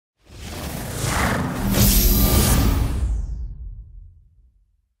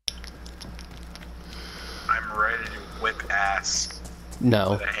ass.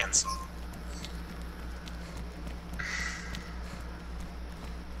 No. With a handsaw.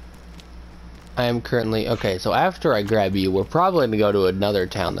 I am currently... Okay, so after I grab you, we're probably going to go to another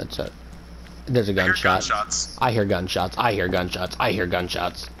town that's a... There's a gunshot. I hear gunshots. I hear gunshots. I hear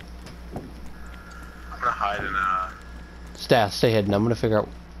gunshots. I'm gonna hide in a... Stay hidden. I'm going to figure out...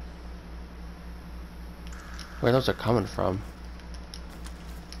 where those are coming from.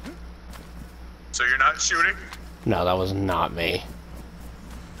 So you're not shooting? No, that was not me.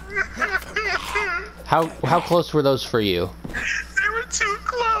 How close were those for you? They were too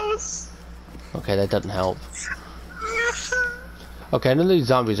close. Okay, that doesn't help. Okay, I know these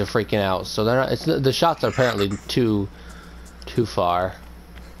zombies are freaking out, so they're not. It's the shots are apparently too far.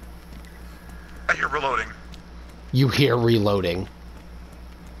 I hear reloading. You hear reloading.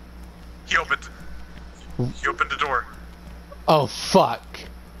 He opened the door. Oh fuck!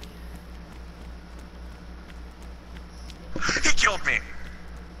 He killed me.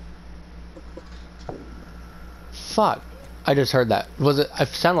 Fuck! I just heard that. Was it? It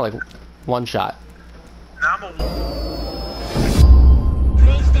sounded like one shot. Now I'm a...